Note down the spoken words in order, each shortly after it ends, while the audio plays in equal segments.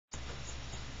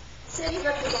So you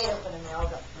got the gate open and they all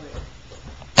got through.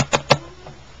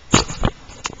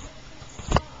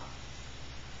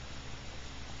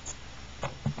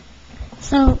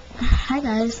 So, hi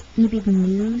guys, newbie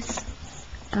news.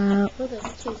 Well,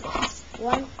 there's two things.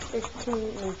 One, there's two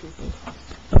new people.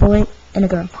 A boy and a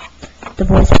girl. The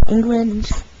boy's from England,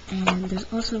 and there's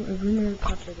also a rumor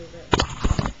popular right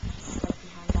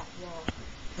behind that wall.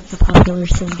 That's a popular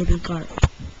soon-to-be guard.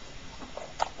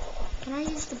 Can I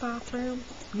use the bathroom?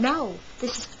 No,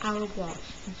 this is our wall.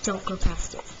 Don't go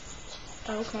past it.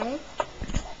 Okay?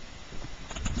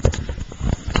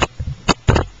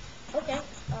 Okay,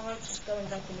 I'll just go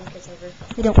invite the new kids over.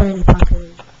 We don't want any popular,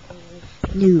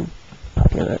 new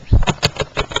populars.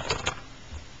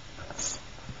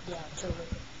 Yeah, so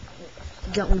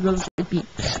Don't want those to be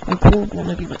like cool, want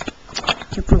to be like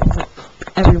to prove like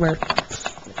everywhere.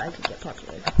 If I could get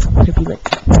popular, I want to be like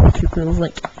to prove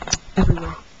like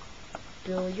everywhere.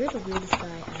 Bill, you're the weirdest guy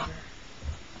ever.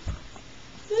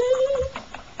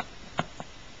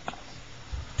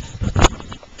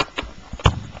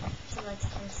 would you like to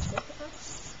come sit with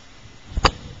us?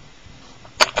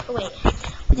 Oh wait,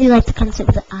 Would you like to come sit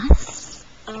with us?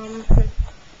 I'd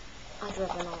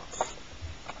rather not.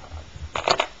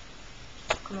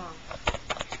 Come on.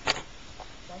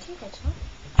 Why'd you get her?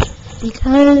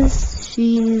 Because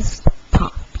she's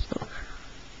popular.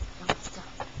 Let's go.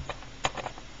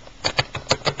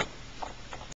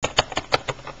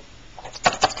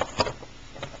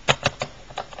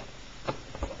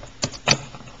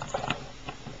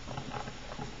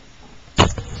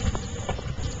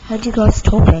 How'd you guys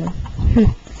talking?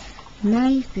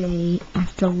 Maybe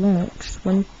after lunch,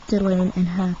 when Dylan and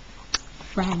her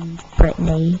friend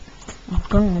Brittany are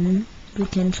gone, we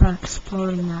can try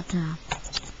exploring that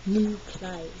new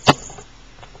place.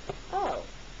 Oh,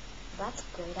 that's a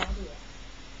great idea.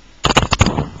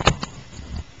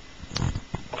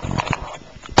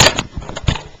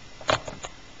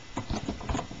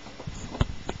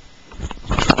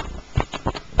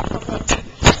 Okay,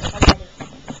 I'm ready.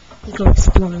 We go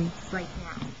exploring right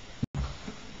now.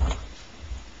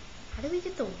 How do we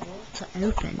get the wall to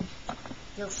open?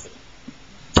 You'll see.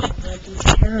 Read these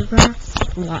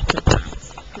paragraphs, lots of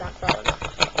times. Not follow me.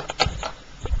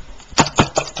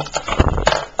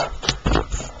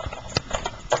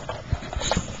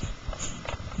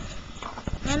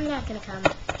 I'm not gonna come.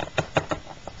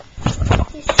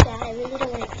 Too shy, I really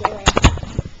don't want to do it.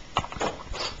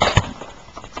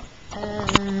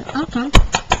 I'll come.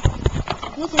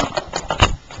 Me too.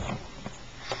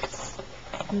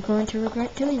 I'm going to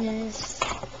regret doing this.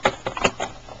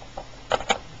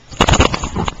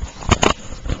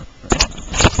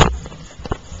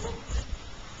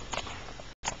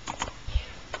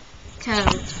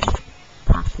 Code.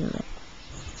 Popular.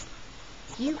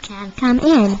 You can come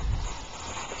in.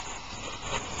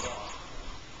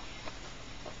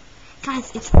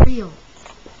 Guys, it's real.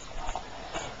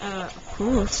 Of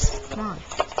course. Come on.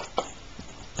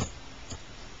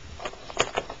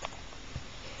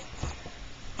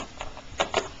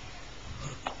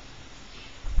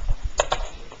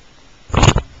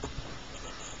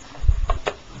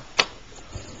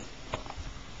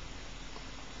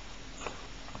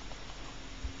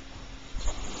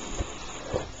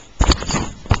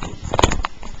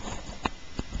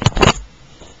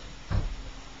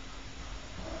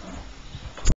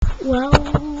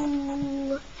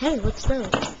 Well, hey, what's those?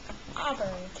 Auburn,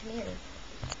 come here.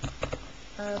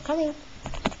 Coming.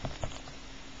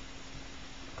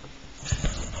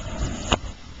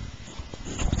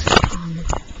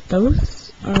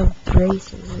 Those are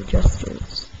braces,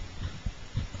 adjusters.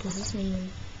 Does this mean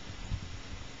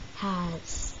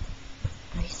has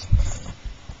braces?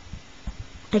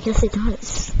 I guess it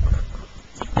does.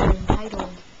 They're entitled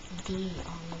D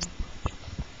on them.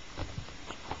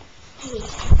 Hey,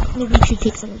 maybe we should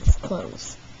take some of these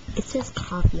clothes. It says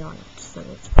coffee on it, so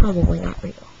it's probably not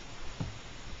real.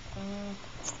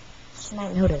 She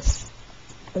might notice.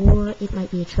 Or it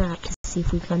might be a trap to see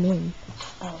if we come in.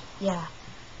 Oh, yeah.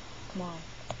 Come on.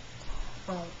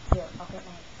 Well, here, I'll get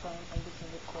my phone and we can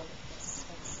record this.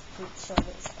 Let's show that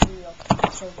it's real.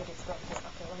 Show that it's right here.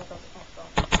 Okay, let me go get my phone.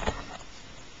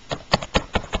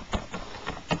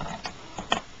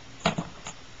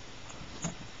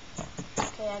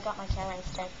 Okay, I got my camera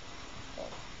instead.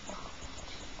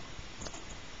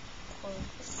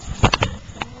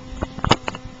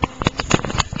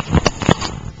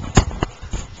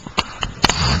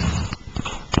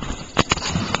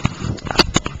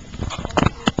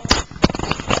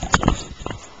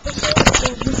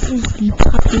 This is the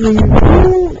popular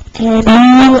room, and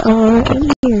we are in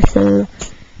here, so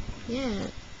yeah,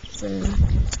 it's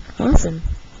awesome.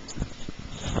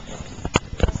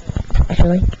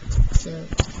 actually. So,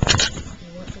 if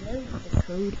you want to know, the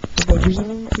code for the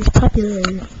username is popular.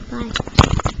 Bye.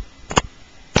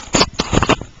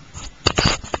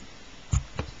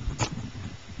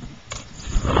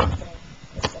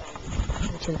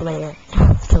 YouTube later.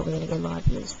 Totally gonna get a lot of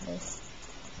views for this.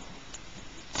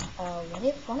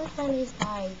 One of my names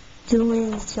by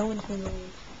doing so and so.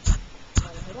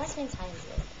 The last name time is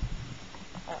good.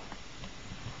 Oh.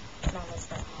 Now let's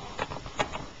start.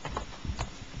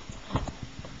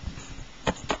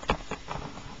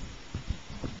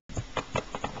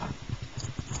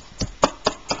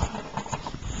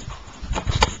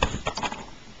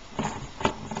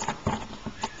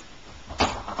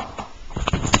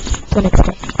 The next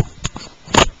day.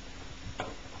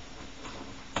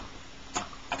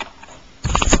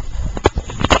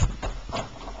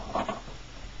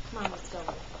 Come on, let's go.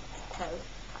 Code.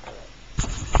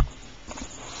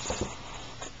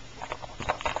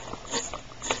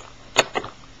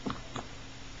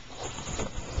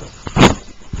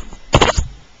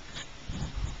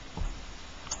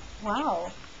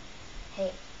 Wow.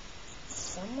 Hey,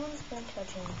 someone's been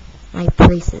touching my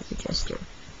braces adjuster.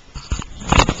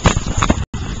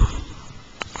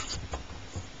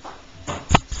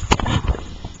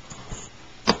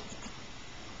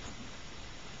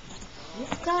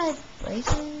 You've got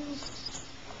braces?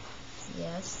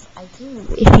 Yes, I do.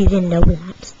 If you didn't know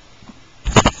that.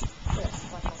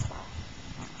 Yes, like my spot.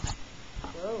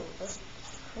 Whoa, that's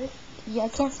pretty. Yeah, I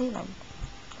can't see them.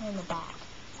 They're in the back.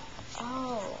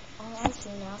 Oh, I see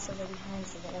now, so they're behind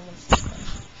so that I can see them.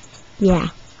 Yeah.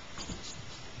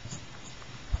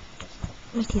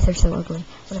 My teeth are so ugly. I'm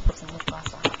gonna put some lip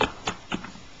gloss on.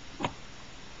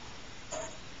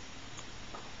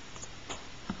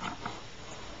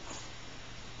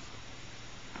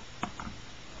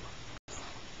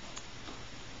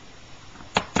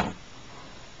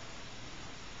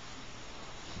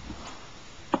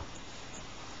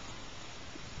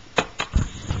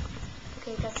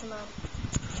 Okay, got some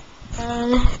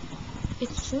it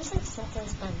seems like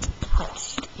something's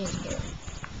untouched in here.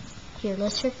 Here,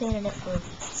 let's check the internet for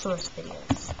source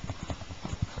videos.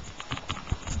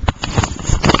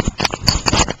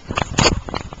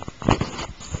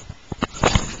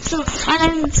 So,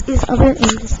 Thailand is other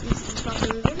and this is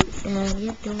popular, and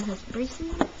yeah, Dylan has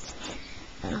braces.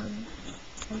 I'm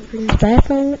recording his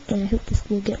bathroom, and I hope this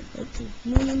will get lots of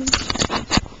views.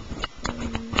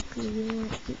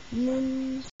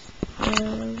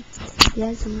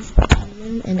 Yes, he's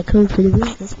popular, and the code for the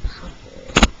room is popular.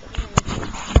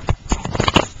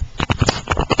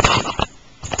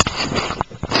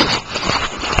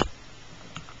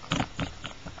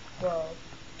 Whoa.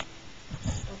 I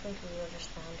don't think we ever just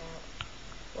found out.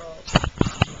 Whoa.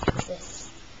 This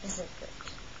isn't good.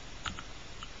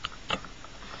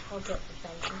 I'll get the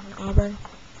Benjamin Auburn.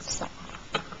 So.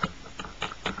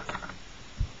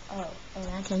 Oh, and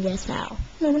I can guess how.